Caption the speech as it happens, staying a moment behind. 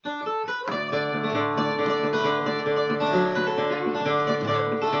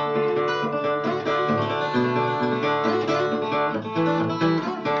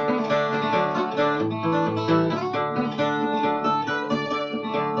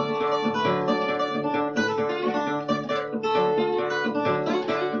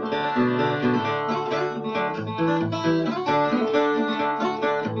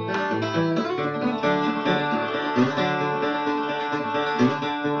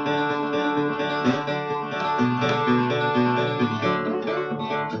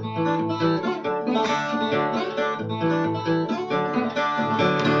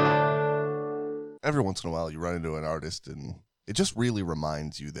once in a while you run into an artist and it just really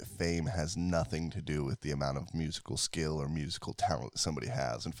reminds you that fame has nothing to do with the amount of musical skill or musical talent that somebody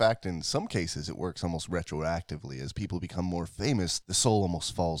has. In fact, in some cases, it works almost retroactively. As people become more famous, the soul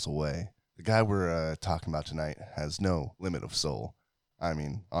almost falls away. The guy we're talking about tonight has no limit of soul. I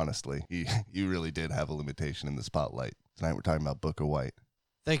mean, honestly, he really did have a limitation in the spotlight. Tonight we're talking about Booker White.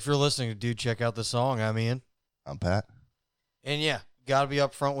 Thanks for listening, dude. Check out the song. I'm Ian. I'm Pat. And yeah, gotta be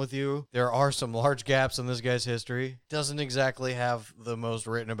upfront with you. There are some large gaps in this guy's history. Doesn't exactly have the most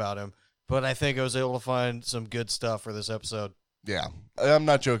written about him, but I think I was able to find some good stuff for this episode. Yeah, I'm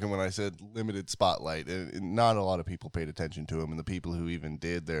not joking when I said limited spotlight. Not a lot of people paid attention to him, and the people who even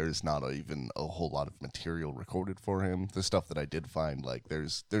did, there's not even a whole lot of material recorded for him. The stuff that I did find, like,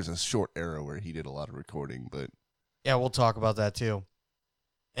 there's a short era where he did a lot of recording, but... Yeah, we'll talk about that too.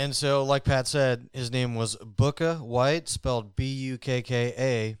 And so, like Pat said, his name was Bukka White, spelled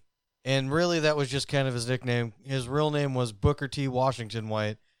B-U-K-K-A. And really, that was just kind of his nickname. His real name was Booker T. Washington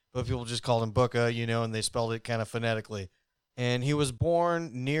White, but people just called him Bukka, and they spelled it kind of phonetically. And he was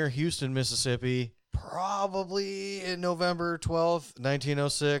born near Houston, Mississippi, probably in November 12th,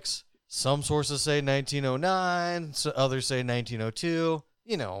 1906. Some sources say 1909, so others say 1902.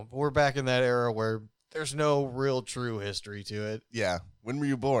 We're back in that era where there's no real true history to it. Yeah. When were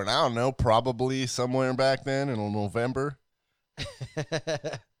you born? I don't know. Probably somewhere back then in November.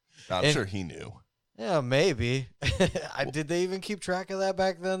 I'm sure he knew. Yeah, maybe. Did they even keep track of that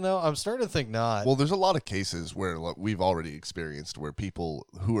back then, though? I'm starting to think not. Well, there's a lot of cases where we've already experienced where people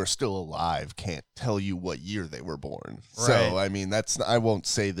who are still alive can't tell you what year they were born. Right. So, I mean, I won't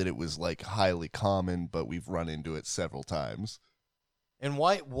say that it was like highly common, but we've run into it several times. And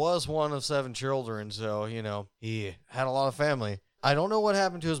White was one of 7 children, so, he had a lot of family. I don't know what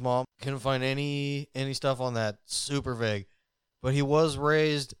happened to his mom. Couldn't find any stuff on that. Super vague. But he was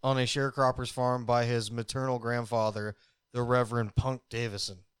raised on a sharecropper's farm by his maternal grandfather, the Reverend Punk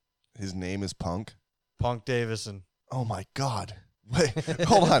Davison. His name is Punk? Punk Davison. Oh, my God. Wait,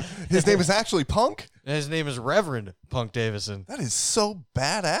 hold on. His name is actually Punk? And his name is Reverend Punk Davison. That is so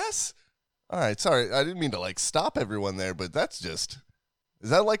badass. All right, sorry. I didn't mean to, stop everyone there, but that's just... Is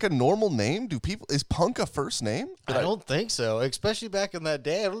that like a normal name? Is Punk a first name? I don't think so, especially back in that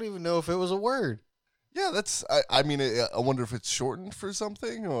day. I don't even know if it was a word. Yeah, I mean, I wonder if it's shortened for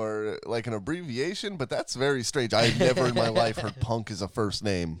something or like an abbreviation, but that's very strange. I've never in my life heard Punk as a first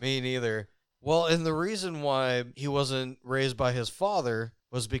name. Me neither. Well, and the reason why he wasn't raised by his father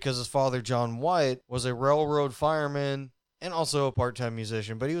was because his father, John White, was a railroad fireman and also a part-time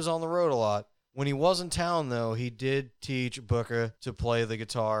musician, but he was on the road a lot. When he was in town, though, he did teach Bukka to play the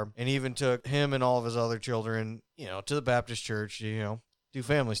guitar and even took him and all of his other children, to the Baptist church, do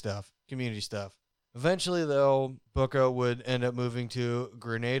family stuff, community stuff. Eventually, though, Bukka would end up moving to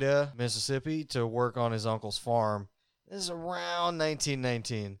Grenada, Mississippi to work on his uncle's farm. This is around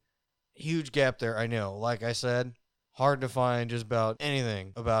 1919. Huge gap there, I know. Like I said, hard to find just about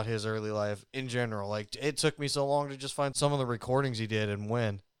anything about his early life in general. It took me so long to just find some of the recordings he did and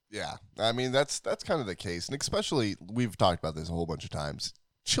when. Yeah, I mean, that's kind of the case. And especially, we've talked about this a whole bunch of times.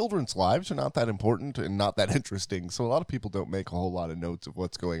 Children's lives are not that important and not that interesting. So a lot of people don't make a whole lot of notes of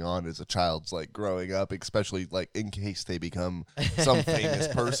what's going on as a child's growing up, especially in case they become some famous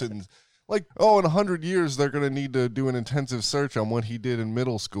person. In 100 years, they're going to need to do an intensive search on what he did in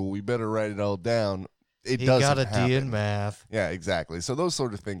middle school. We better write it all down. He got a D in math. Yeah, exactly. So those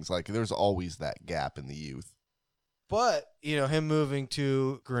sort of things, there's always that gap in the youth. But, him moving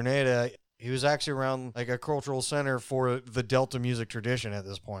to Grenada, he was actually around a cultural center for the Delta music tradition at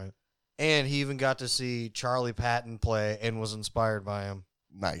this point. And he even got to see Charlie Patton play and was inspired by him.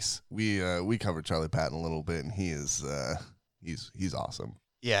 Nice. We covered Charlie Patton a little bit, and he is he's awesome.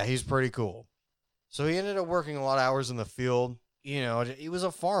 Yeah, he's pretty cool. So he ended up working a lot of hours in the field. He was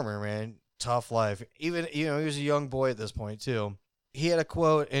a farmer, man. Tough life. Even, he was a young boy at this point, too. He had a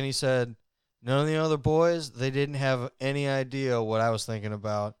quote, and he said, "None of the other boys, they didn't have any idea what I was thinking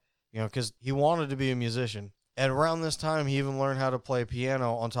about." Because he wanted to be a musician. And around this time, he even learned how to play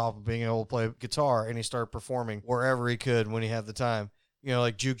piano on top of being able to play guitar, and he started performing wherever he could when he had the time.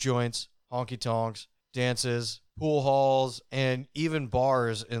 Juke joints, honky-tonks, dances, pool halls, and even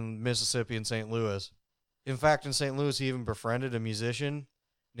bars in Mississippi and St. Louis. In fact, in St. Louis, he even befriended a musician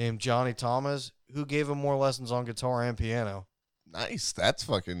named Johnny Thomas, who gave him more lessons on guitar and piano. Nice. That's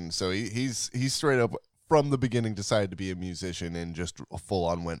fucking... So he's straight up... from the beginning decided to be a musician and just full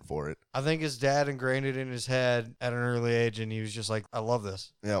on went for it. I think his dad ingrained it in his head at an early age, and he was just like, I love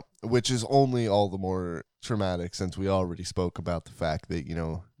this. Yeah, which is only all the more traumatic since we already spoke about the fact that,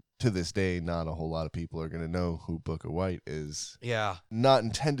 to this day, not a whole lot of people are going to know who Booker White is. Yeah. Not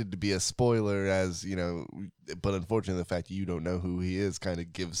intended to be a spoiler, as, you know, but unfortunately the fact you don't know who he is kind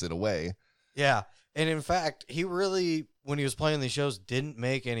of gives it away. Yeah. And in fact, he really, when he was playing these shows, didn't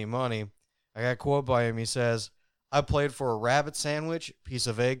make any money. I got a quote by him. He says, "I played for a rabbit sandwich, piece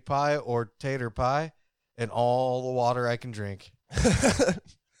of egg pie, or tater pie, and all the water I can drink."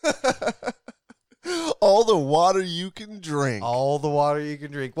 All the water you can drink. All the water you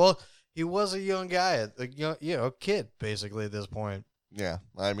can drink. Well, he was a young guy, a kid, basically, at this point. Yeah.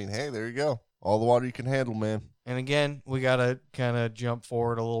 I mean, hey, there you go. All the water you can handle, man. And again, we got to kind of jump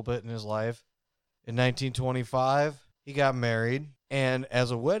forward a little bit in his life. In 1925, he got married, and as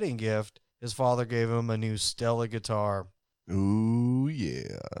a wedding gift, his father gave him a new Stella guitar. Ooh,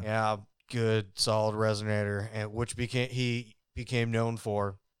 yeah. Yeah, good, solid resonator, and which he became known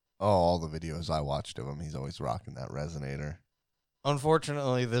for. Oh, all the videos I watched of him, he's always rocking that resonator.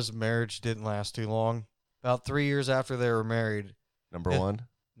 Unfortunately, this marriage didn't last too long. About 3 years after they were married, Number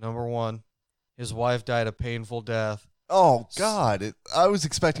one, his wife died a painful death. Oh, God. I was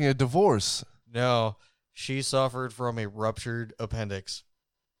expecting a divorce. No, she suffered from a ruptured appendix.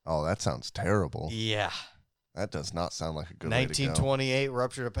 Oh, that sounds terrible. Yeah. That does not sound like a good way to go. 1928,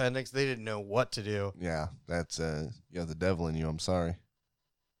 ruptured appendix. They didn't know what to do. Yeah, that's you have the devil in you. I'm sorry.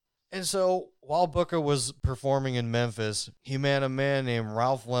 And so while Booker was performing in Memphis, he met a man named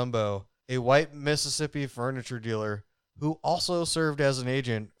Ralph Lembo, a white Mississippi furniture dealer who also served as an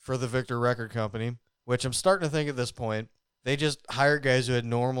agent for the Victor Record Company, which I'm starting to think at this point, they just hired guys who had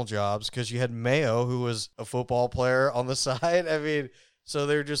normal jobs because you had Mayo, who was a football player on the side. I mean, so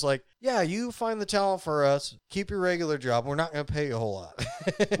they're just like, yeah, you find the talent for us, keep your regular job. We're not going to pay you a whole lot.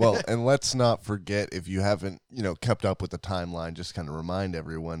 Well, and let's not forget, if you haven't, kept up with the timeline, just kind of remind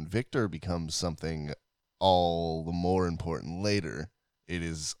everyone, Victor becomes something all the more important later. It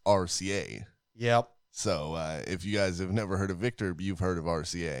is RCA. Yep. So if you guys have never heard of Victor, you've heard of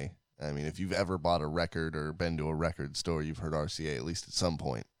RCA. I mean, if you've ever bought a record or been to a record store, you've heard RCA at least at some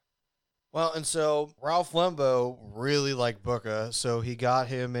point. Well, and so Ralph Lembo really liked Booker, so he got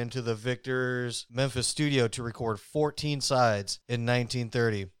him into the Victor's Memphis studio to record 14 sides in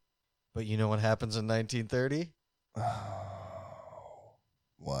 1930. But you know what happens in 1930?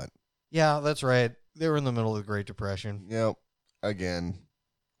 What? Yeah, that's right. They were in the middle of the Great Depression. Yep. Again,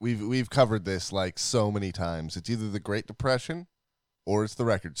 we've covered this like so many times. It's either the Great Depression or it's the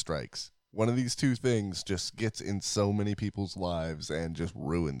record strikes. One of these two things just gets in so many people's lives and just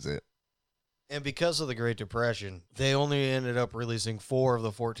ruins it. And because of the Great Depression, they only ended up releasing 4 of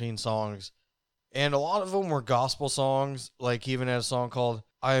the 14 songs. And a lot of them were gospel songs. Like, he even had a song called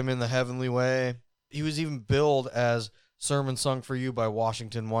I Am in the Heavenly Way. He was even billed as Sermon Sung for You by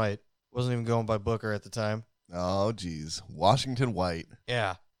Washington White. Wasn't even going by Booker at the time. Oh, geez. Washington White.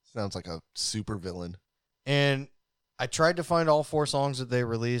 Yeah. Sounds like a super villain. And I tried to find all 4 songs that they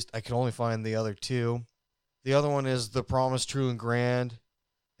released. I could only find the other 2. The other one is The Promise True and Grand.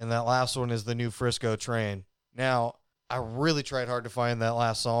 And that last one is The New Frisco Train. Now, I really tried hard to find that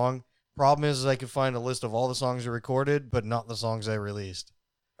last song. Problem is I could find a list of all the songs they recorded, but not the songs they released.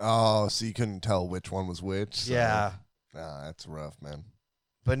 Oh, so you couldn't tell which one was which? So. Yeah. That's rough, man.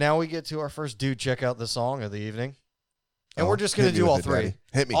 But now we get to our first Dude Check Out the Song of the evening. And we're just going to do all 3. Daddy.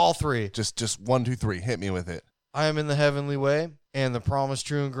 Hit me. All 3. Just 1, 2, 3. Hit me with it. I Am in the Heavenly Way, and The Promise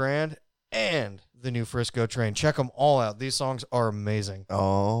True and Grand, and The New Frisco Train. Check them all out. These songs are amazing.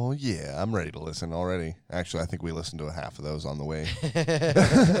 Oh, yeah. I'm ready to listen already. Actually, I think we listened to a half of those on the way.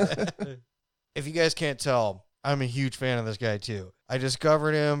 If you guys can't tell, I'm a huge fan of this guy, too. I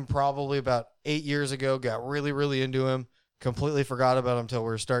discovered him probably about 8 years ago, got really, really into him, completely forgot about him until we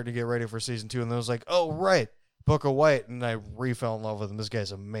were starting to get ready for season 2, and then I was like, oh, right, Booker White, and I re-fell in love with him. This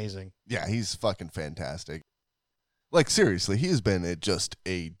guy's amazing. Yeah, he's fucking fantastic. Like, seriously, he has been just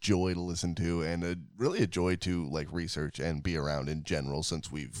a joy to listen to and really a joy to, like, research and be around in general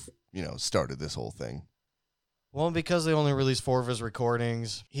since we've, started this whole thing. Well, because they only released 4 of his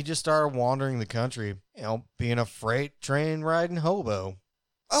recordings, he just started wandering the country, being a freight train riding hobo.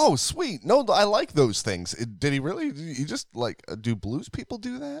 Oh, sweet. No, I like those things. Did he really? You just, do blues people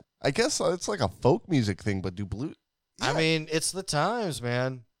do that? I guess it's like a folk music thing, but do blues? Yeah. I mean, it's the times,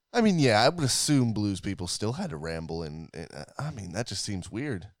 man. I mean, yeah, I would assume blues people still had to ramble, and I mean, that just seems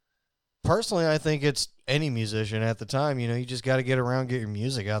weird. Personally, I think it's any musician at the time. You just got to get around, get your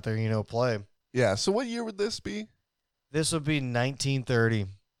music out there, play. Yeah, so what year would this be? This would be 1930.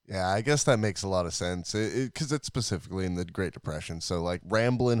 Yeah, I guess that makes a lot of sense because it's specifically in the Great Depression. So, like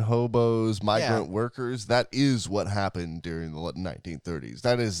rambling hobos, migrant workers, that is what happened during the 1930s.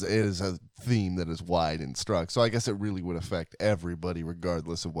 It is a theme that is wide and struck. So, I guess it really would affect everybody,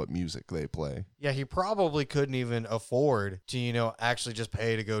 regardless of what music they play. Yeah, he probably couldn't even afford to, actually just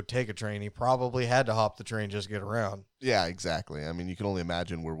pay to go take a train. He probably had to hop the train just to get around. Yeah, exactly. I mean, you can only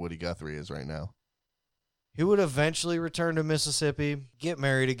imagine where Woody Guthrie is right now. He would eventually return to Mississippi, get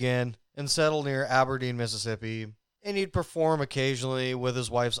married again, and settle near Aberdeen, Mississippi. And he'd perform occasionally with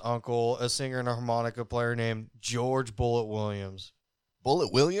his wife's uncle, a singer and a harmonica player named George Bullet Williams.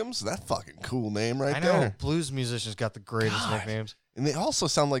 Bullet Williams? That fucking cool name right I know. there. Blues musicians got the greatest nicknames. And they also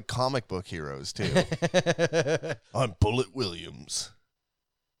sound like comic book heroes, too. I'm Bullet Williams.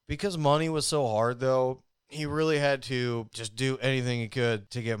 Because money was so hard, though, he really had to just do anything he could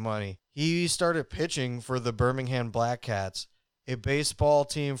to get money. He started pitching for the Birmingham Black Cats, a baseball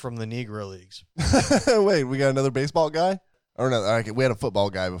team from the Negro Leagues. Wait, we got another baseball guy? Or no, we had a football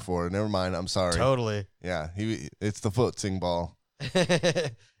guy before. Never mind. I'm sorry. Totally. Yeah, it's the footsing ball.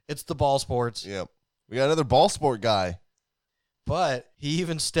 It's the ball sports. Yep. We got another ball sport guy. But he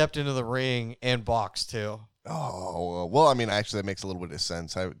even stepped into the ring and boxed, too. Oh, well, I mean, actually, that makes a little bit of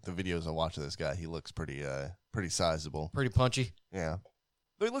sense. The videos I watch of this guy, he looks pretty sizable. Pretty punchy. Yeah.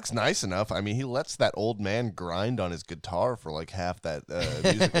 But he looks nice enough. I mean, he lets that old man grind on his guitar for like half that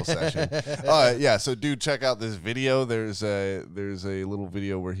musical session. Yeah, so dude, check out this video. There's a little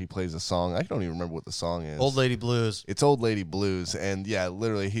video where he plays a song. I don't even remember what the song is. Old Lady Blues. It's Old Lady Blues. And yeah,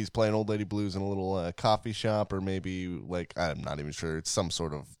 literally he's playing Old Lady Blues in a little coffee shop, or maybe like, I'm not even sure. It's some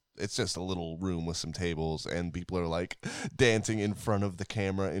sort of, it's just a little room with some tables, and people are like dancing in front of the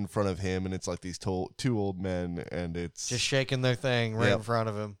camera in front of him, and it's like these two old men, and it's just shaking their thing right in front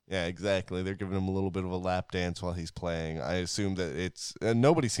of him. Yeah, exactly. They're giving him a little bit of a lap dance while he's playing. I assume that it's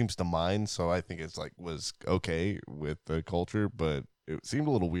nobody seems to mind, so I think it's like was okay with the culture, but it seemed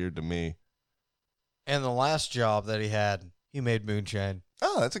a little weird to me. And the last job that he had, he made moonshine.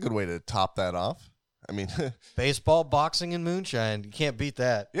 Oh, that's a good way to top that off. I mean, baseball, boxing, and moonshine. You can't beat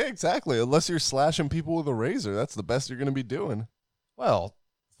that. Yeah, exactly. Unless you're slashing people with a razor. That's the best you're going to be doing. Well,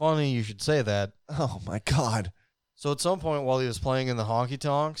 funny you should say that. Oh, my God. So at some point while he was playing in the honky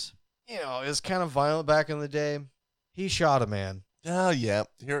tonks, it was kind of violent back in the day, he shot a man. Oh, yeah.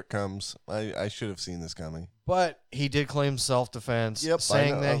 Here it comes. I should have seen this coming. But he did claim self-defense,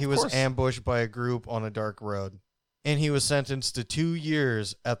 saying that he was ambushed by a group on a dark road. And he was sentenced to 2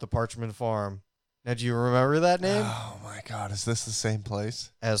 years at the Parchman Farm. Now, do you remember that name? Oh, my God. Is this the same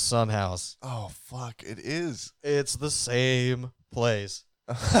place? As Sun House. Oh, fuck. It is. It's the same place.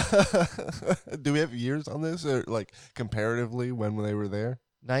 Do we have years on this? Or, like, comparatively, when they were there?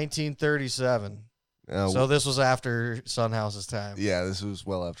 1937. So this was after Sun House's time. Yeah, this was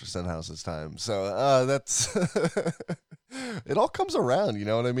well after Sun House's time. So that's... It all comes around, you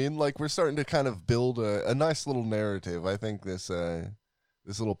know what I mean? Like, we're starting to kind of build a nice little narrative. I think this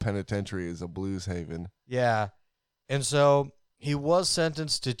little penitentiary is a blues haven. Yeah. And so he was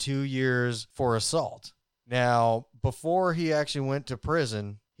sentenced to 2 years for assault. Now, before he actually went to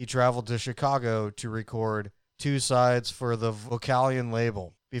prison, he traveled to Chicago to record 2 sides for the Vocalion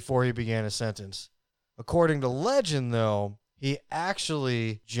label before he began his sentence. According to legend, though, he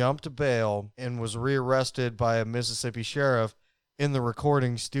actually jumped bail and was rearrested by a Mississippi sheriff in the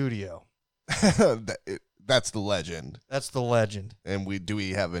recording studio. That's the legend. That's the legend. And do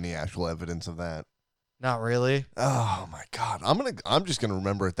we have any actual evidence of that? Not really. Oh my God. I'm just gonna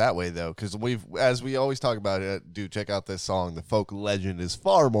remember it that way though, because as we always talk about it, dude, check out this song. The folk legend is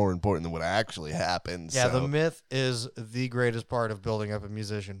far more important than what actually happened. Yeah, the myth is the greatest part of building up a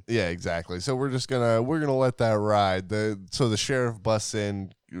musician. Yeah, exactly. So we're gonna let that ride. So the sheriff busts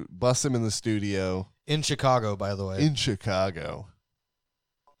him in the studio. In Chicago, by the way. In Chicago.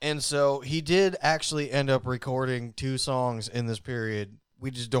 And so he did actually end up recording 2 songs in this period.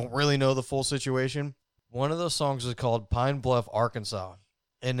 We just don't really know the full situation. One of those songs was called Pine Bluff, Arkansas.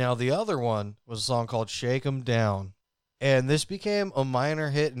 And now the other one was a song called Shake 'Em Down. And this became a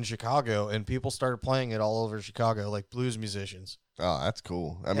minor hit in Chicago, and people started playing it all over Chicago, like blues musicians. Oh, that's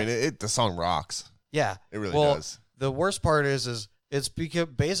cool. I mean, the song rocks. Yeah. It really does. The worst part is it's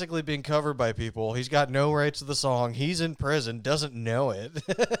basically being covered by people. He's got no rights to the song. He's in prison, doesn't know it.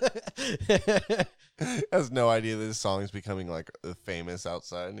 Has no idea that this song is becoming like famous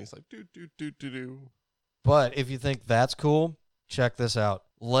outside, and he's like, do. But if you think that's cool, check this out.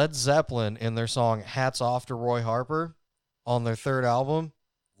 Led Zeppelin, in their song Hats Off to Roy Harper, on their 3rd album,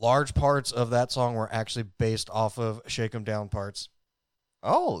 large parts of that song were actually based off of Shake 'Em Down parts.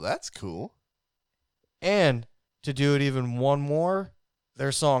 Oh, that's cool. And to do it even one more,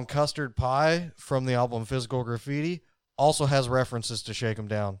 Their song Custard Pie from the album Physical Graffiti also has references to Shake 'Em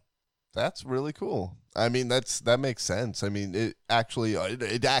Down. That's really cool. I mean, that makes sense. I mean, it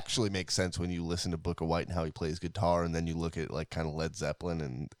actually makes sense when you listen to Book of White and how he plays guitar, and then you look at like kind of Led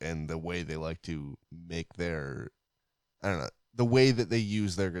Zeppelin and the way they like to make their, I don't know, the way that they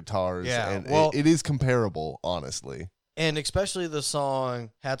use their guitars. Yeah, and well, it is comparable, honestly. And especially the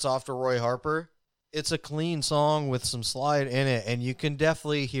song Hats Off to Roy Harper. It's a clean song with some slide in it, and you can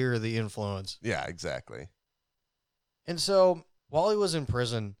definitely hear the influence. Yeah, exactly. And so while he was in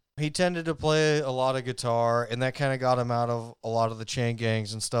prison, he tended to play a lot of guitar, and that kind of got him out of a lot of the chain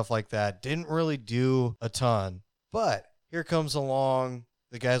gangs and stuff like that. Didn't really do a ton. But here comes along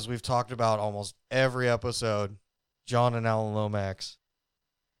the guys we've talked about almost every episode, John and Alan Lomax.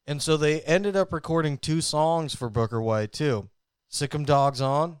 And so they ended up recording 2 songs for Booker White, too. Sick 'Em Dogs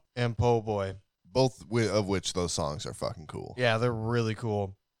On and Po' Boy. Both of which those songs are fucking cool. Yeah, they're really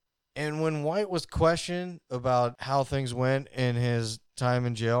cool. And when White was questioned about how things went in his time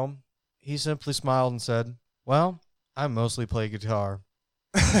in jail, he simply smiled and said, "Well, I mostly play guitar."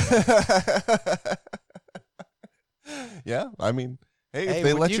 Yeah, I mean, hey, if Hey,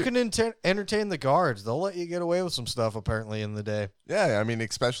 they when let you can entertain the guards, they'll let you get away with some stuff apparently in the day. Yeah, I mean,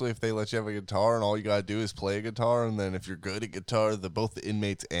 especially if they let you have a guitar and all you gotta do is play a guitar, and then if you're good at guitar, both the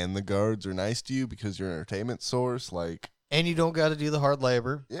inmates and the guards are nice to you because you're an entertainment source. Like, And you don't got to do the hard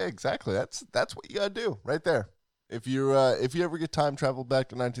labor. yeah, exactly. That's what you gotta do right there. If you ever get time traveled back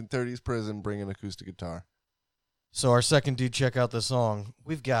to 1930s prison, bring an acoustic guitar. So our second dude, check out the song.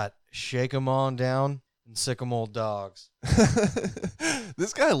 We've got Shake 'Em On Down and Sick 'Em Old Dogs.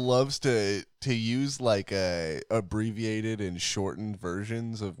 This guy loves to use like abbreviated and shortened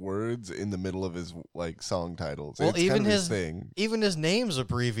versions of words in the middle of his like song titles. Well, it's even kind of his thing. Even his name's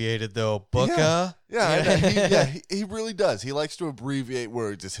abbreviated though. Booka. Yeah, he really does. He likes to abbreviate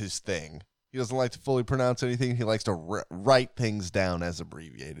words. It's his thing. He doesn't like to fully pronounce anything. He likes to write things down as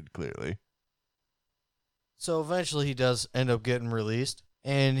abbreviated, clearly. So eventually he does end up getting released,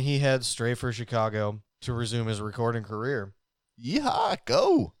 and he heads straight for Chicago to resume his recording career. Yeehaw,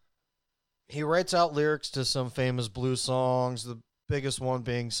 go! He writes out lyrics to some famous blues songs, the biggest one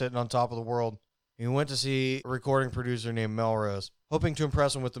being Sitting on Top of the World. He went to see a recording producer named Melrose, hoping to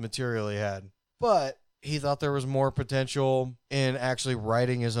impress him with the material he had. But he thought there was more potential in actually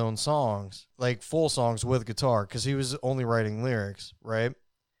writing his own songs, like full songs with guitar, because he was only writing lyrics, right?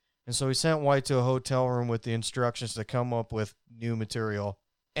 And so he sent White to a hotel room with the instructions to come up with new material.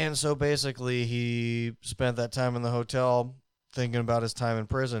 And so basically he spent that time in the hotel thinking about his time in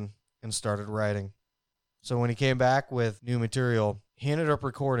prison and started writing. So when he came back with new material, he ended up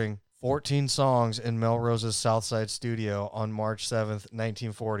recording 14 songs in Melrose's Southside studio on March 7th,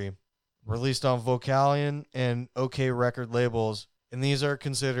 1940. Released on Vocalion and OK record labels, and these are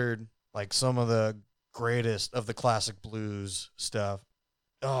considered like some of the greatest of the classic blues stuff.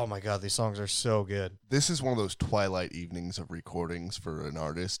 Oh my God, these songs are so good. This is one of those twilight evenings of recordings for an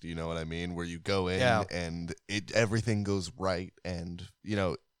artist, you know what I mean? Where you go in and everything goes right, and, you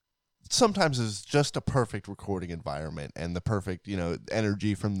know, sometimes it's just a perfect recording environment and the perfect, you know,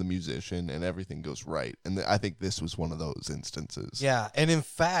 energy from the musician, and everything goes right. And I think this was one of those instances. Yeah, and in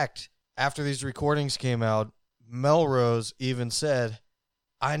fact, after these recordings came out, Melrose even said,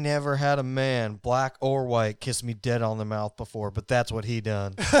 "I never had a man, black or white, kiss me dead on the mouth before, but that's what he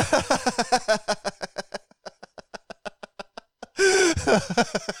done."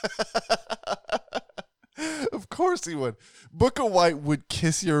 Of course he would. Booker White would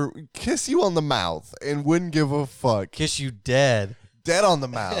kiss you on the mouth and wouldn't give a fuck. Kiss you dead. Dead on the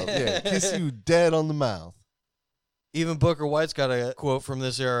mouth. Yeah, kiss you dead on the mouth. Even Booker White's got a quote from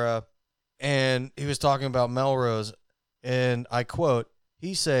this era, and he was talking about Melrose, and I quote,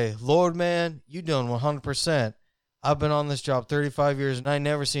 he say, "Lord, man, you done 100%. I've been on this job 35 years, and I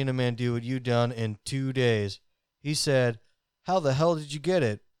never seen a man do what you done in 2 days." He said, "How the hell did you get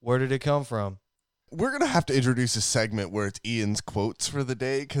it? Where did it come from?" We're going to have to introduce a segment where it's Ian's quotes for the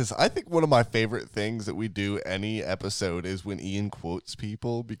day, because I think one of my favorite things that we do any episode is when Ian quotes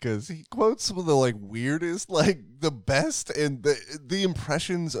people, because he quotes some of the like weirdest, like the best, and the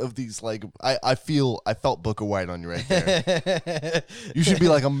impressions of these, like, I felt Booker White on you right there. You should be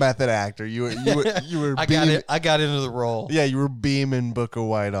like a method actor. You were I got into the role. Yeah, you were beaming Booker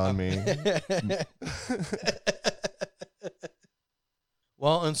White on me.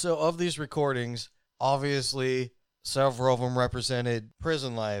 Well, and so of these recordings, obviously, several of them represented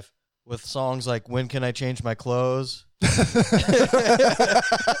prison life with songs like "When Can I Change My Clothes?" What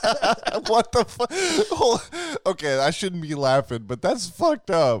the fuck? Okay, I shouldn't be laughing, but that's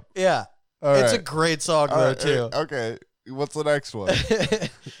fucked up. Yeah. All It's right. a great song, All though, right, too. Okay. What's the next one?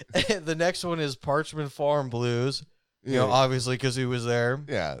 The next one is Parchment Farm Blues. You know, obviously because he was there.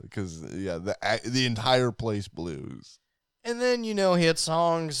 Yeah, because the entire place blues. And then, you know, he had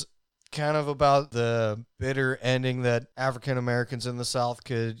songs kind of about the bitter ending that African Americans in the South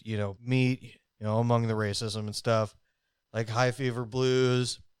could, you know, meet, you know, among the racism and stuff, like High Fever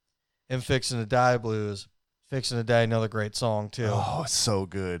Blues and Fixin' to Die Blues. Fixin' to Die, another great song too. Oh, so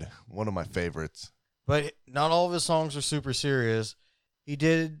good. One of my favorites. But not all of his songs are super serious. He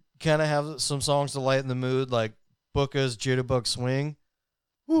did kind of have some songs to lighten the mood, like Booka's Jitterbug Swing.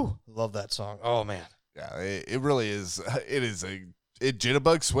 Woo, love that song. Oh man. Yeah, it really is. It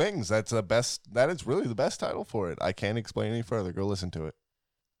Jitterbug Swings. That's the best. That is really the best title for it. I can't explain any further. Go listen to it.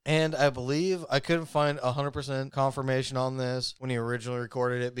 And I believe I couldn't find 100% confirmation on this when he originally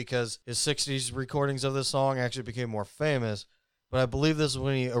recorded it because his 60s recordings of this song actually became more famous. But I believe this is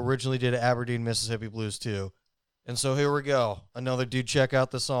when he originally did Aberdeen, Mississippi Blues too. And so here we go. Another dude check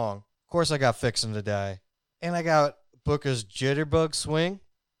out the song. Of course I got Fixin' to Die. And I got Booka's Jitterbug Swing,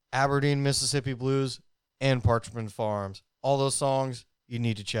 Aberdeen, Mississippi Blues, and Parchment Farms. All those songs you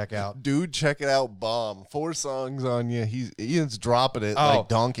need to check out. Dude, check it out. Bomb. 4 songs on you. Ian's dropping it like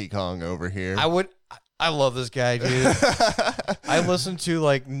Donkey Kong over here. I love this guy, dude. I listened to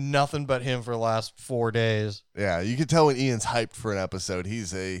like nothing but him for the last 4 days. Yeah, you can tell when Ian's hyped for an episode.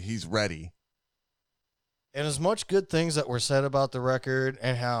 He's ready. And as much good things that were said about the record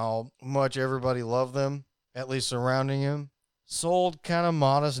and how much everybody loved them, at least surrounding him, sold kind of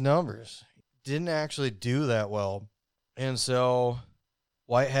modest numbers. Didn't actually do that well. And so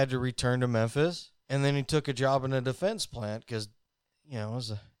White had to return to Memphis, and then he took a job in a defense plant because, you know, it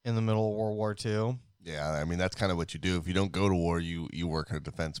was in the middle of World War II. Yeah, I mean, that's kind of what you do. If you don't go to war, you work at a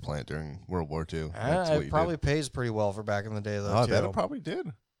defense plant during World War II. It probably pays pretty well for back in the day, though, too. That it probably did.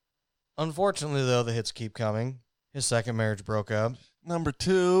 Unfortunately, though, the hits keep coming. His second marriage broke up. Number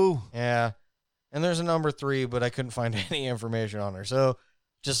 2. Yeah. And there's a number 3, but I couldn't find any information on her. So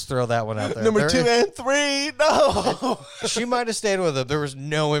just throw that one out there. Number 2 and 3. No. She might have stayed with him. There was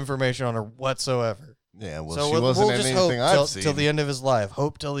no information on her whatsoever. Yeah, well, so she wasn't anything I've seen. Till the end of his life.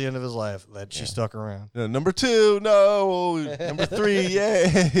 Hope till the end of his life that she stuck around. No, number 2, no. Number 3,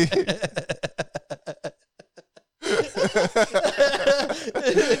 yay.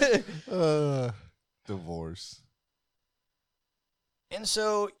 Divorce. And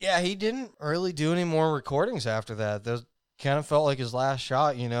so, yeah, he didn't really do any more recordings after that. Those kind of felt like his last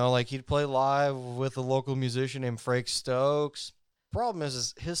shot, you know, like he'd play live with a local musician named Frank Stokes. Problem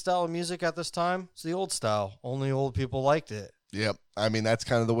is his style of music at this time, it's the old style. Only old people liked it. Yep. I mean, that's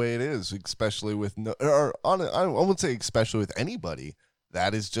kind of the way it is, especially with, I wouldn't say especially with anybody.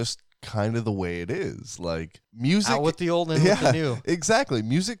 That is just kind of the way it is. Like, music. Out with the old and with the new. Exactly.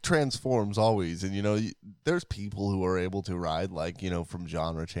 Music transforms always. And, you know, there's people who are able to ride, like, you know, from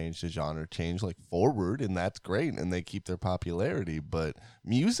genre change to genre change, like forward, and that's great. And they keep their popularity. But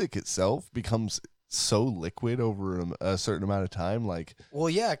music itself becomes so liquid over a certain amount of time. Like, well,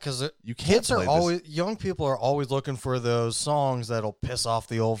 yeah, because kids are always, young people are always looking for those songs that'll piss off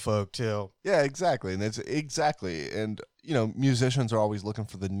the old folk too. Yeah, exactly. And it's exactly. And, you know, musicians are always looking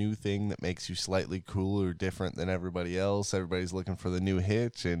for the new thing that makes you slightly cooler or different than everybody else. Everybody's looking for the new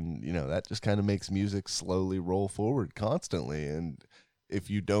hitch. And, you know, that just kind of makes music slowly roll forward constantly. And if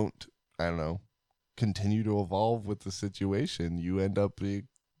you don't, I don't know, continue to evolve with the situation, you end up being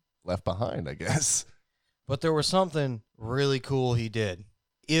left behind, I guess. But there was something really cool he did.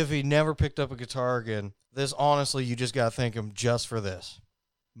 If he never picked up a guitar again, this honestly, you just got to thank him just for this.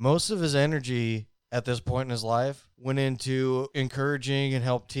 Most of his energy at this point in his life went into encouraging and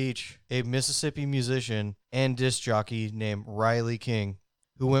help teach a Mississippi musician and disc jockey named Riley King,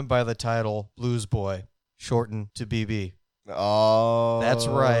 who went by the title Blues Boy, shortened to BB. Oh, that's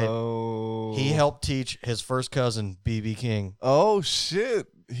right. He helped teach his first cousin, BB King. Oh, shit.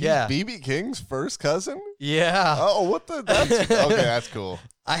 He's yeah. BB King's first cousin? Yeah. Oh, what the? Okay, that's cool.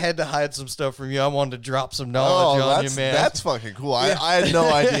 I had to hide some stuff from you. I wanted to drop some knowledge on you, man. That's fucking cool. I had no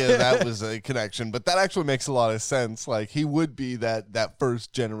idea that was a connection, but that actually makes a lot of sense. Like, he would be that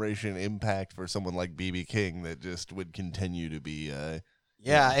first generation impact for someone like BB King that just would continue to be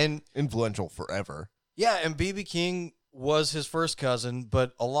and influential forever. Yeah, and BB King was his first cousin,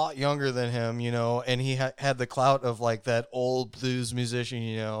 but a lot younger than him, you know, and he had the clout of like that old blues musician,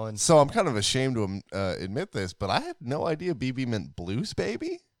 you know. And so I'm kind of ashamed to admit this, but I had no idea BB meant Blues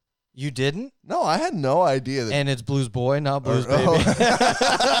Baby. You didn't? No, I had no idea. And it's Blues Boy, not Blues Baby. Okay,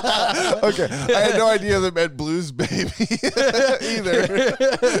 I had no idea that meant Blues Baby either.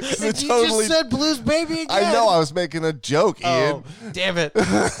 You just said Blues Baby again. I know, I was making a joke, Ian. Oh, damn it.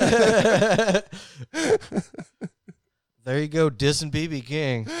 There you go, dissing BB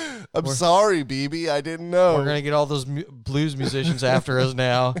King. I'm sorry, BB. I didn't know. We're gonna get all those blues musicians after us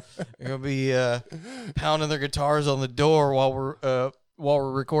now. They're gonna be pounding their guitars on the door while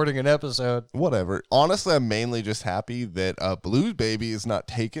we're recording an episode. Whatever. Honestly, I'm mainly just happy that Blues Baby is not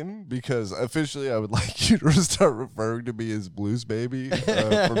taken, because officially I would like you to start referring to me as Blues Baby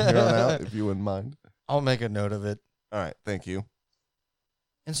from here on out, if you wouldn't mind. I'll make a note of it. All right. Thank you.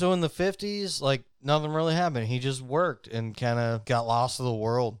 And so in the 50s, like, nothing really happened. He just worked and kind of got lost to the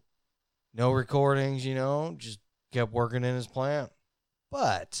world. No recordings, just kept working in his plant.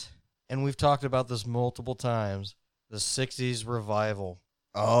 But, and we've talked about this multiple times, the 60s revival.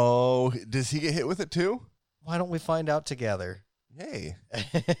 Oh, does he get hit with it too? Why don't we find out together? Yay.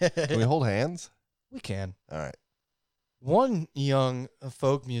 Can we hold hands? We can. All right. One young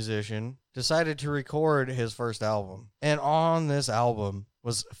folk musician decided to record his first album. And on this album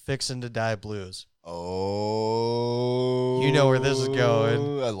was Fixin' to Die Blues. Oh. You know where this is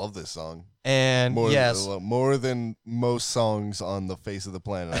going. I love this song. And yes. More than most songs on the face of the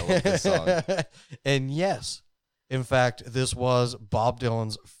planet, I love this song. And yes, in fact, this was Bob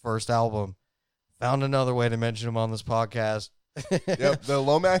Dylan's first album. Found another way to mention him on this podcast. Yep, the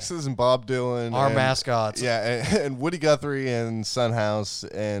Lomaxes and Bob Dylan, our mascots. Yeah, and Woody Guthrie and Sunhouse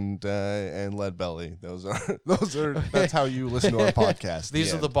and Leadbelly. That's how you listen to our podcast.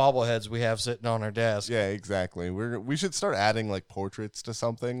 These are the bobbleheads we have sitting on our desk. Yeah, exactly. We should start adding like portraits to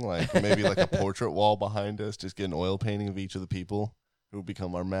something, like maybe like a portrait wall behind us. Just get an oil painting of each of the people who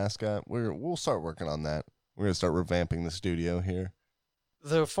become our mascot. We'll start working on that. We're gonna start revamping the studio here.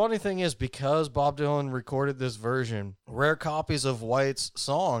 The funny thing is, because Bob Dylan recorded this version, rare copies of White's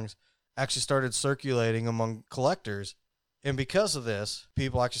songs actually started circulating among collectors. And because of this,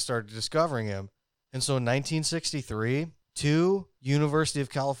 people actually started discovering him. And so in 1963, two University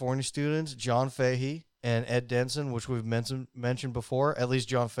of California students, John Fahey and Ed Denson, which we've mentioned before, at least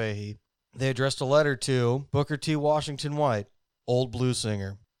John Fahey, they addressed a letter to Booker T. Washington White, old blues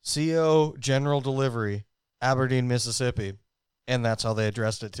singer, CO General Delivery, Aberdeen, Mississippi. And that's how they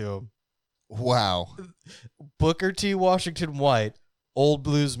addressed it to him. Wow. Booker T. Washington White, old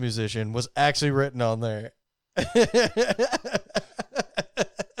blues musician, was actually written on there. They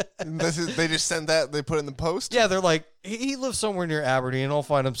just sent that, they put it in the post? Yeah, they're like, he lives somewhere near Aberdeen, I'll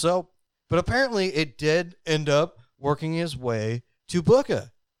find him. So, but apparently it did end up working his way to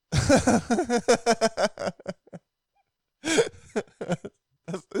Booker. Is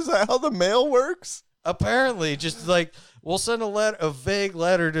that how the mail works? Apparently, just like, we'll send a vague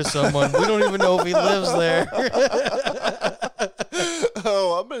letter to someone. We don't even know if he lives there.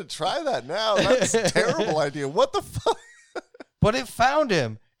 Oh, I'm going to try that now. That's a terrible idea. What the fuck? But it found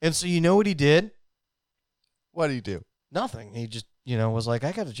him. And so you know what he did? What do you do? Nothing. He just, was like,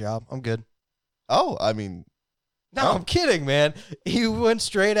 I got a job. I'm good. Oh, I mean. No, I'm kidding, man. He went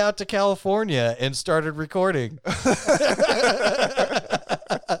straight out to California and started recording.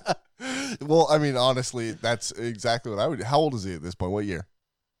 Well, I mean, honestly, that's exactly what I would. How old is he at this point? What year?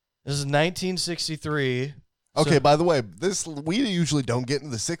 This is 1963. Okay, by the way, we usually don't get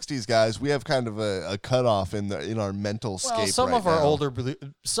into the 60s, guys. We have kind of a cutoff in our mental scape. Well, some right of our now. older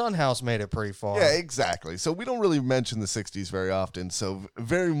Sunhouse made it pretty far. Yeah, exactly. So we don't really mention the 60s very often. So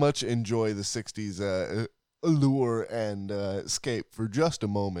very much enjoy the 60s allure and escape for just a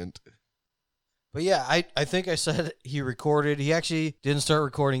moment. But yeah, I think I said he recorded. He actually didn't start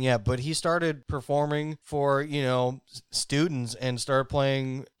recording yet, but he started performing for, students and started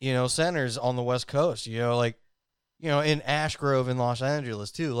playing, centers on the West Coast, in Ash Grove in Los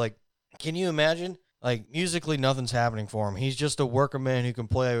Angeles too. Like, can you imagine? Like, musically, nothing's happening for him. He's just a worker man who can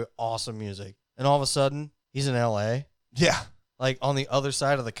play awesome music. And all of a sudden, he's in LA. Yeah. Like, on the other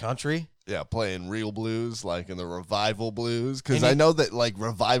side of the country. Yeah, playing real blues, like in the revival blues. Because I know that, like,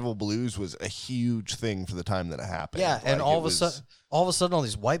 revival blues was a huge thing for the time that it happened. Yeah, and like, all of a sudden, all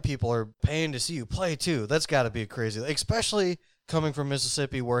these white people are paying to see you play, too. That's got to be crazy. Especially coming from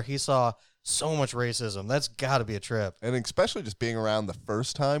Mississippi, where he saw so much racism. That's got to be a trip. And especially just being around the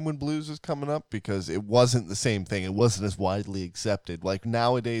first time when blues was coming up, because it wasn't the same thing. It wasn't as widely accepted. Like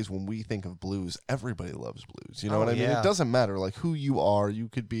nowadays, when we think of blues, everybody loves blues. You know what I mean? Yeah. It doesn't matter like who you are. You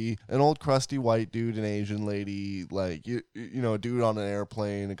could be an old crusty white dude, an Asian lady, like you know, a dude on an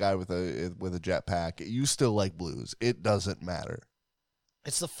airplane, a guy with a jetpack. You still like blues. It doesn't matter.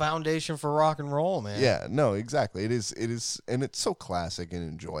 It's the foundation for rock and roll, man. Yeah, no, exactly. It is, and it's so classic and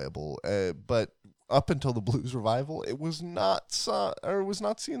enjoyable. But up until the blues revival, it was not seen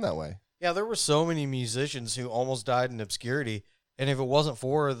that way. Yeah, there were so many musicians who almost died in obscurity, and if it wasn't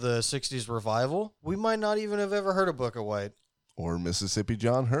for the '60s revival, we might not even have ever heard of Booker White or Mississippi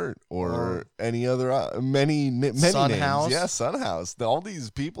John Hurt, or any other many Son names. House. Yeah, Son House. All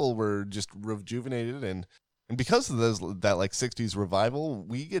these people were just rejuvenated, and because of that like 60s revival,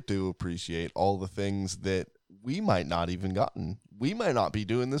 we get to appreciate all the things that we might not even gotten. We might not be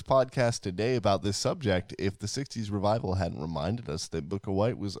doing this podcast today about this subject if the 60s revival hadn't reminded us that Book of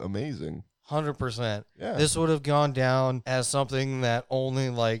White was amazing. 100%. Yeah. This would have gone down as something that only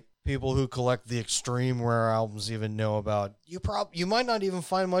like people who collect the extreme rare albums even know about. You might not even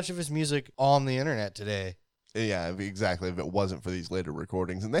find much of his music on the internet today. Yeah, exactly. If it wasn't for these later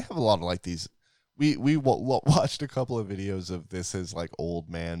recordings, and they have a lot of like these. We watched a couple of videos of this as like old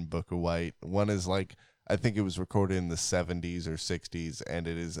man Book of White. One is like, I think it was recorded in the 70s or 60s, and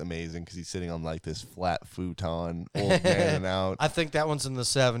it is amazing because he's sitting on like this flat futon, old man and out. I think that one's in the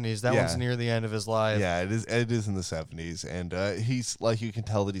 70s. That one's near the end of his life. Yeah, it is. It is in the 70s, and he's like, you can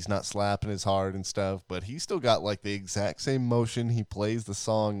tell that he's not slapping as hard and stuff, but he's still got like the exact same motion. He plays the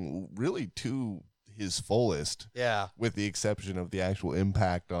song really to his fullest. Yeah. With the exception of the actual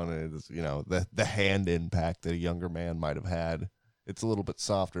impact on it, is, you know, the hand impact that a younger man might have had. It's a little bit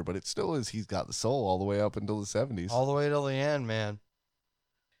softer, but it still is. He's got the soul all the way up until the 70s. All the way till the end, man.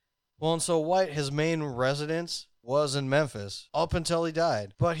 Well, and so White, his main residence was in Memphis up until he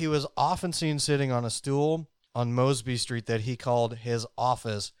died. But he was often seen sitting on a stool on Mosby Street that he called his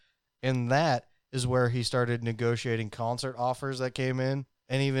office. And that is where he started negotiating concert offers that came in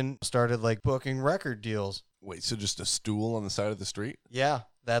and even started like booking record deals. Wait, so just a stool on the side of the street? Yeah,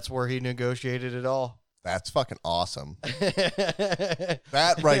 that's where he negotiated it all. That's fucking awesome.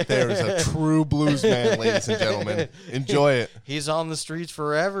 That right there is a true blues man, ladies and gentlemen. Enjoy it. He's on the streets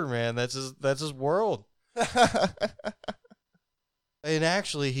forever, man. That's his world. And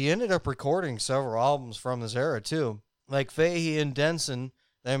actually, he ended up recording several albums from this era, too. Like Fahey and Denson,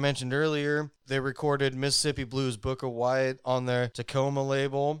 that I mentioned earlier, they recorded Mississippi Blues Book of White on their Tacoma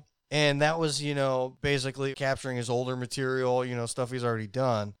label. And that was, you know, basically capturing his older material, you know, stuff he's already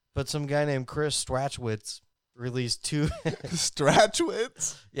done. But some guy named Chris Strachwitz released two.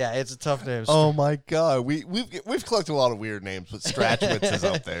 Strachwitz? Yeah, it's a tough name. Oh my god, we've collected a lot of weird names, but Strachwitz is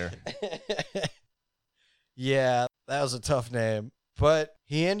up there. Yeah, that was a tough name. But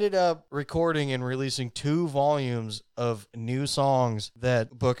he ended up recording and releasing 2 volumes of new songs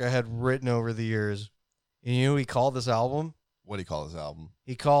that Booker had written over the years. And you know what he called this album? What do you call this album?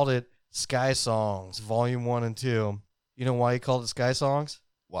 He called it Sky Songs, Volume 1 and 2. You know why he called it Sky Songs?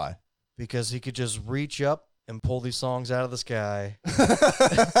 Why? Because he could just reach up and pull these songs out of the sky.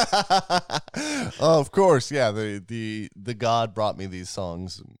 Oh, of course, yeah. The God brought me these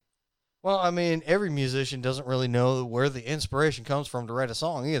songs. Well, I mean, every musician doesn't really know where the inspiration comes from to write a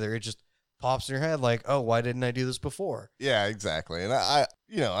song either. It just pops in your head like, oh, why didn't I do this before? Yeah, exactly. And I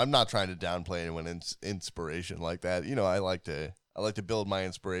I'm not trying to downplay anyone's inspiration like that. You know, I like to build my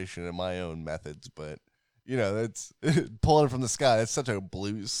inspiration in my own methods, but you know, that's pulling from the sky. That's such a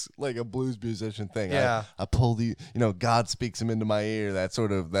blues musician thing. Yeah. I pull the, you know, God speaks him into my ear. That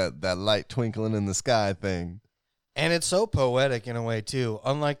sort of that light twinkling in the sky thing. And it's so poetic in a way too.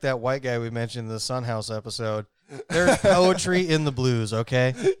 Unlike that white guy we mentioned in the Son House episode, there's poetry in the blues.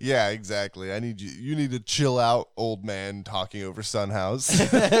 Okay. Yeah, exactly. You need to chill out, old man talking over Son House.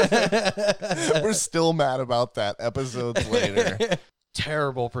 We're still mad about that episodes later.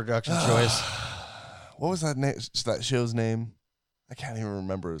 Terrible production choice. What was that name? That show's name? I can't even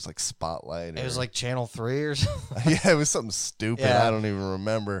remember. It was like Spotlight. It was like Channel 3 or something. Yeah, it was something stupid. Yeah. I don't even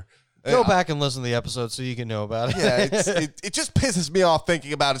remember. Go back and listen to the episode so you can know about it. Yeah, it just pisses me off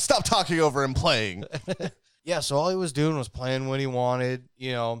thinking about it. Stop talking over and playing. Yeah, so all he was doing was playing when he wanted,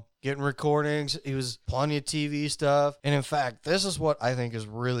 you know, getting recordings. He was plenty of TV stuff. And in fact, this is what I think is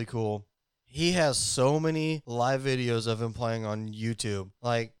really cool. He has so many live videos of him playing on YouTube,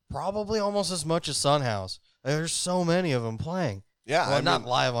 like probably almost as much as Son House. There's so many of him playing. Yeah, well, not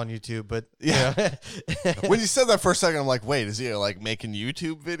live on YouTube, but yeah. You know. When you said that for a second, I'm like, wait, is he like making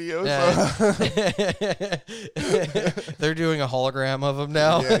YouTube videos? Yeah. They're doing a hologram of him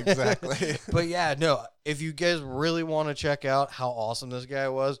now. Yeah, exactly. But yeah, no, if you guys really want to check out how awesome this guy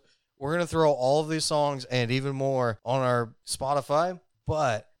was, we're going to throw all of these songs and even more on our Spotify.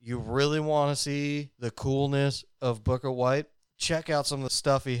 But you really want to see the coolness of Book of White, check out some of the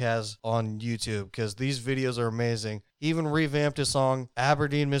stuff he has on YouTube because these videos are amazing. He even revamped his song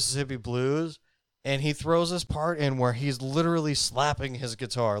Aberdeen, Mississippi Blues, and he throws this part in where he's literally slapping his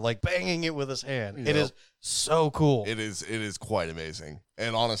guitar, like banging it with his hand. Yep. It is so cool. It is quite amazing.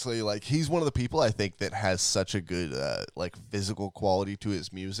 And honestly, like he's one of the people I think that has such a good like physical quality to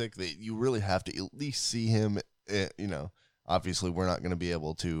his music that you really have to at least see him, you know. Obviously, we're not going to be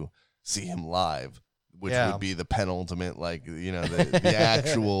able to see him live, which Yeah. would be the penultimate, like, the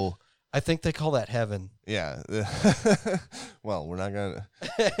actual. I think they call that heaven. Yeah. Well, we're not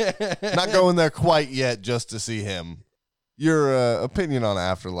going there quite yet just to see him. Your opinion on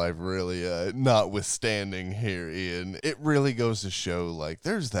Afterlife really notwithstanding here, Ian, it really goes to show, like,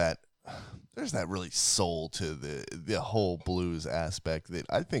 there's that really soul to the whole blues aspect that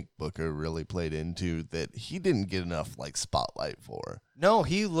I think Booker really played into that he didn't get enough, like, spotlight for. No,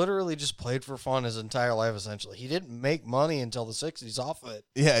 he literally just played for fun his entire life, essentially. He didn't make money until the 60s off of it.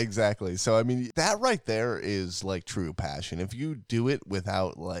 Yeah, exactly. So, I mean, that right there is, like, true passion. If you do it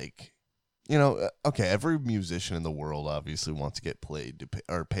without, like, okay, every musician in the world obviously wants to get paid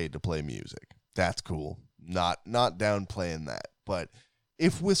to play music. That's cool. Not downplaying that. But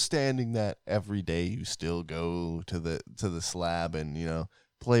if withstanding that every day you still go to the slab and,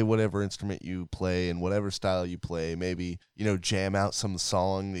 play whatever instrument you play and whatever style you play, maybe, jam out some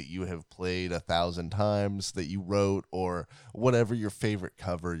song that you have played 1,000 times that you wrote or whatever your favorite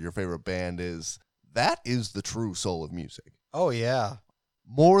cover, your favorite band is, that is the true soul of music. Oh, yeah.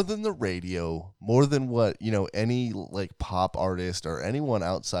 More than the radio, more than what, any like pop artist or anyone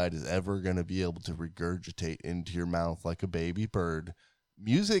outside is ever going to be able to regurgitate into your mouth like a baby bird.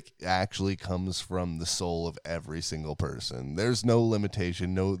 Music actually comes from the soul of every single person. There's no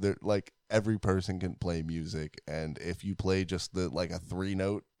limitation. Like every person can play music. And if you play just a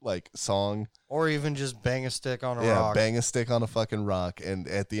 3-note like song, or even just bang a stick on a yeah, rock. bang a stick on a fucking rock. And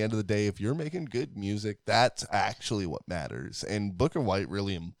at the end of the day, if you're making good music, that's actually what matters. And Booker White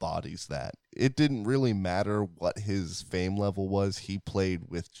really embodies that. It didn't really matter what his fame level was. He played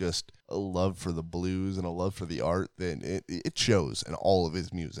with just a love for the blues and a love for the art. Then it shows in all of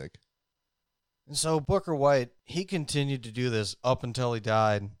his music. And so Booker White, he continued to do this up until he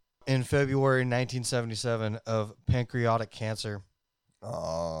died in February 1977 of pancreatic cancer.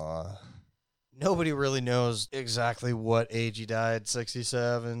 Nobody really knows exactly what age he died,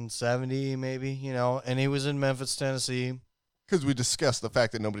 67, 70 maybe, and he was in Memphis, Tennessee. Because we discussed the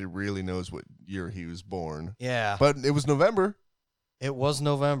fact that nobody really knows what year he was born. Yeah. But it was November. It was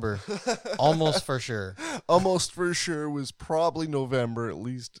November. Almost for sure. Almost for sure was probably November, at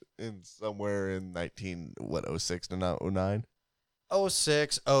least in somewhere in 06 to 09.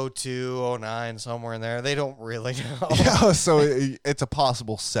 06, 02, 09, somewhere in there. They don't really know. Yeah, so it's a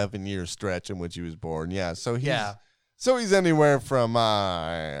possible 7-year stretch in which he was born. Yeah, so he's anywhere from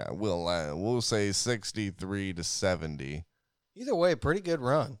we'll say 63 to 70. Either way, pretty good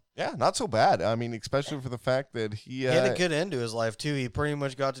run. Yeah, not so bad. I mean, especially for the fact that he had a good end to his life too. He pretty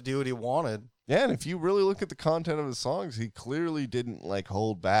much got to do what he wanted. Yeah, and if you really look at the content of his songs, he clearly didn't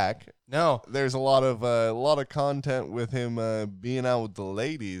hold back. No, there's a lot of content with him being out with the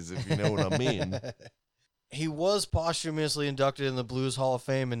ladies, if you know what I mean. He was posthumously inducted in the Blues Hall of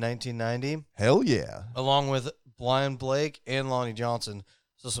Fame in 1990. Hell yeah! Along with Blind Blake and Lonnie Johnson.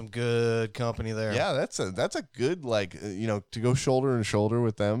 So some good company there. Yeah, that's a good to go shoulder and shoulder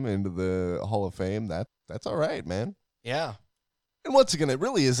with them into the Hall of Fame. That's all right, man. Yeah. And once again, it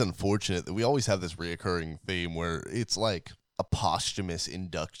really is unfortunate that we always have this reoccurring theme where it's like a posthumous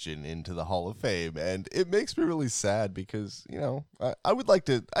induction into the Hall of Fame. And it makes me really sad because,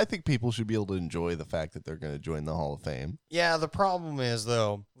 I think people should be able to enjoy the fact that they're going to join the Hall of Fame. Yeah, the problem is,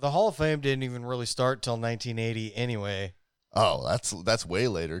 though, the Hall of Fame didn't even really start till 1980 anyway. Oh, that's way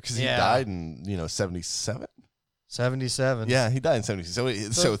later because he died in, 77? 77. Yeah, he died in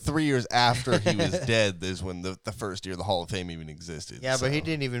 77. So 3 years after he was dead is when the first year the Hall of Fame even existed. Yeah, but he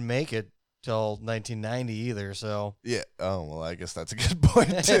didn't even make it till 1990 either, so. Yeah. Oh, well, I guess that's a good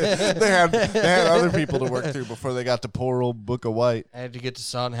point, too. they had other people to work through before they got to poor old Booker White. I had to get to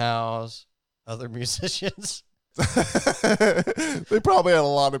Son House, other musicians. They probably had a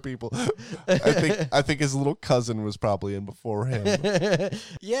lot of people. I think his little cousin was probably in before him.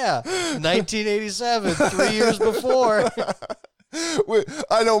 Yeah, 1987, 3 years before. Wait,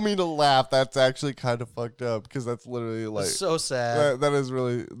 I don't mean to laugh. That's actually kind of fucked up because that's literally That's so sad. That is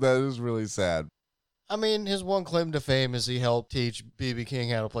really sad. I mean, his one claim to fame is he helped teach B.B.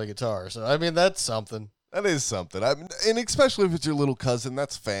 King how to play guitar. So I mean, that's something. That is something. And especially if it's your little cousin,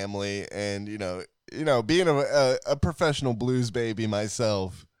 that's family, and being a professional blues baby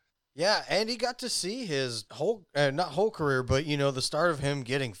myself. Yeah, and he got to see his whole, not whole career, but, the start of him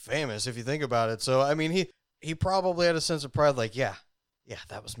getting famous, if you think about it. So, I mean, he probably had a sense of pride, like, yeah,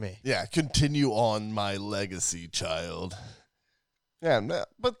 that was me. Yeah, continue on my legacy, child. Yeah,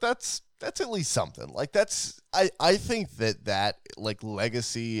 but that's at least something. Like, I think that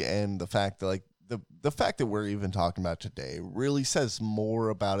legacy and the fact that, the fact that we're even talking about today really says more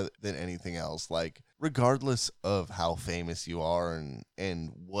about it than anything else. Like, regardless of how famous you are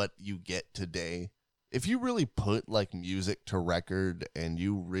and what you get today, if you really put like music to record and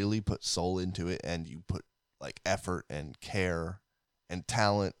you really put soul into it and you put like effort and care and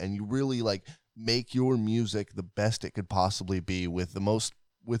talent and you really like make your music the best it could possibly be with the most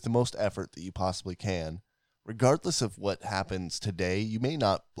effort that you possibly can, regardless of what happens today, you may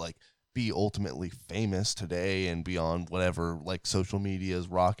not like be ultimately famous today and beyond whatever, like social media is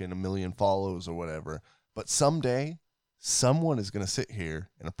rocking 1 million follows or whatever, but someday someone is going to sit here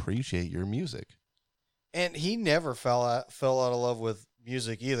and appreciate your music. And he never fell out of love with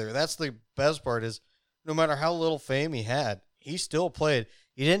music either. That's the best part is no matter how little fame he had, he still played.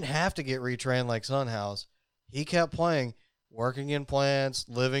 He didn't have to get retrained like Sunhouse. He kept playing, working in plants,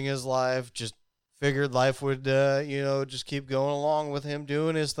 living his life, just figured life would, just keep going along with him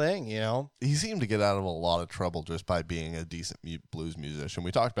doing his thing, He seemed to get out of a lot of trouble just by being a decent blues musician.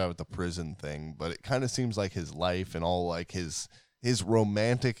 We talked about it with the prison thing, but it kind of seems like his life and all like his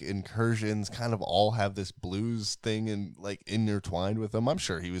romantic incursions kind of all have this blues thing and like intertwined with them. I'm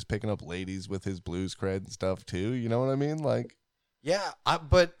sure he was picking up ladies with his blues cred and stuff too. You know what I mean? Like, yeah,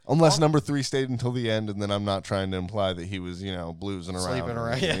 but unless number 3 stayed until the end, and then I'm not trying to imply that he was, bluesing around. Sleeping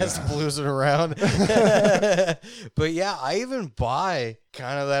around. Yes, bluesing around. But yeah, I even buy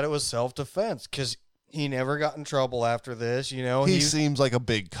kind of that it was self-defense because he never got in trouble after this, He seems like a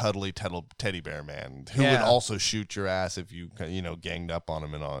big, cuddly teddy bear man who would also shoot your ass if you, ganged up on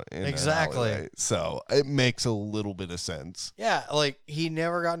him in exactly. An alleyway. So it makes a little bit of sense. Yeah, like he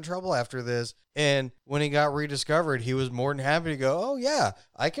never got in trouble after this. And when he got rediscovered, he was more than happy to go, oh, yeah,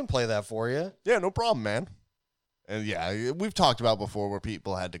 I can play that for you. Yeah, no problem, man. And yeah, we've talked about before where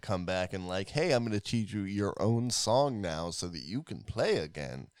people had to come back and like, hey, I'm going to teach you your own song now so that you can play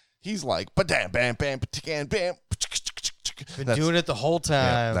again. He's like, bam, bam, bam, bam, bam. Been doing it the whole time.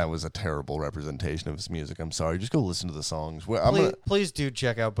 Yeah, that was a terrible representation of his music. I'm sorry. Just go listen to the songs. Please do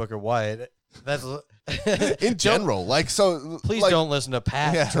check out Booker White. That's in general. Like, so please don't listen to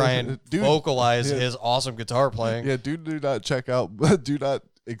Pat try and vocalize his awesome guitar playing. Yeah, do not check out. Do not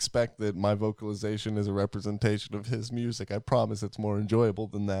expect that my vocalization is a representation of his music. I promise it's more enjoyable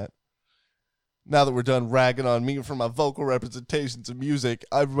than that. Now that we're done ragging on me for my vocal representations of music,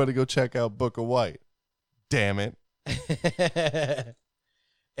 everybody go check out Booker White. Damn it.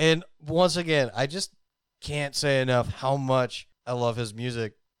 And once again, I just can't say enough how much I love his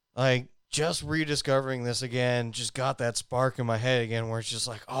music. Like, just rediscovering this again just got that spark in my head again where it's just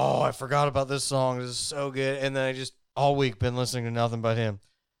like, oh, I forgot about this song. This is so good. And then I just all week been listening to nothing but him.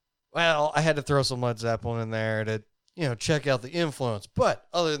 Well, I had to throw some Led Zeppelin in there to, check out the influence. But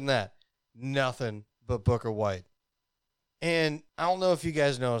other than that, nothing but Booker White. And I don't know if you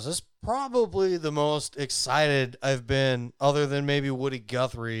guys noticed, this is probably the most excited I've been, other than maybe Woody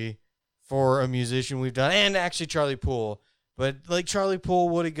Guthrie, for a musician we've done, and actually Charlie Poole. But like Charlie Poole,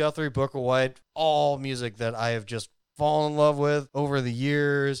 Woody Guthrie, Booker White, all music that I have just fallen in love with over the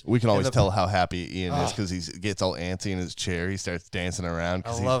years. We can always tell how happy Ian is because he gets all antsy in his chair. He starts dancing around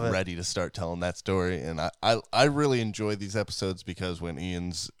because he's ready to start telling that story. And I really enjoy these episodes because when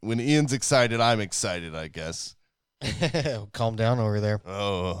Ian's excited, I'm excited, I guess. Calm down over there.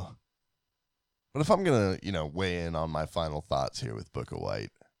 Oh. But if I'm going to, weigh in on my final thoughts here with Booker White,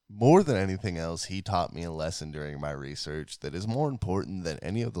 more than anything else, he taught me a lesson during my research that is more important than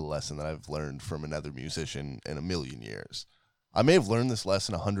any of the lesson that I've learned from another musician in 1,000,000 years. I may have learned this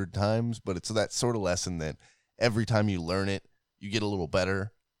lesson 100 times, but it's that sort of lesson that every time you learn it, you get a little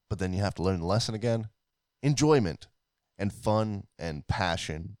better, but then you have to learn the lesson again. Enjoyment and fun and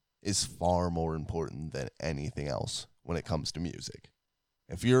passion is far more important than anything else when it comes to music.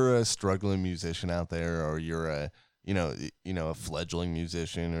 If you're a struggling musician out there, or you're a a fledgling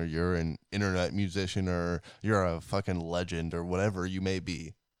musician, or you're an internet musician, or you're a fucking legend, or whatever you may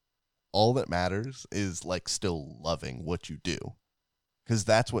be, all that matters is like still loving what you do, because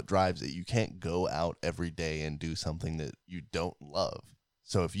that's what drives it. You can't go out every day and do something that you don't love.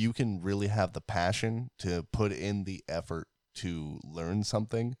 So if you can really have the passion to put in the effort to learn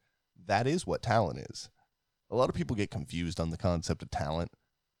something, that is what talent is. A lot of people get confused on the concept of talent.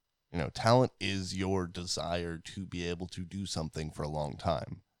 Talent is your desire to be able to do something for a long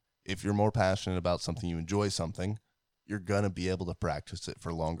time. If you're more passionate about something, you enjoy something, you're going to be able to practice it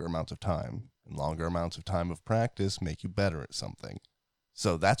for longer amounts of time. And longer amounts of time of practice make you better at something.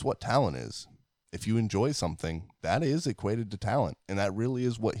 So that's what talent is. If you enjoy something, that is equated to talent. And that really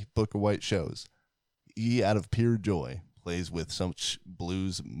is what Booker White shows. He, out of pure joy, plays with so much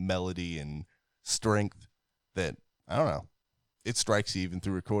blues melody and strength that, I don't know, it strikes you even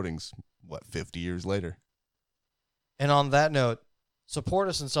through recordings, 50 years later. And on that note, support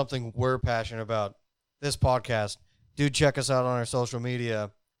us in something we're passionate about. This podcast. Do check us out on our social media.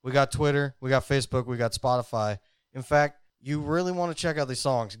 We got Twitter, we got Facebook, we got Spotify. In fact, you really want to check out these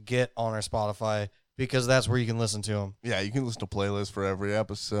songs, get on our Spotify because that's where you can listen to them. Yeah, you can listen to playlists for every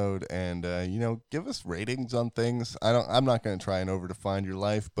episode, and give us ratings on things. I'm not going to try and overdefine your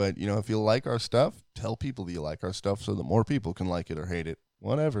life, but if you like our stuff, tell people that you like our stuff so that more people can like it or hate it.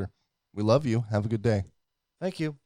 Whatever. We love you. Have a good day. Thank you.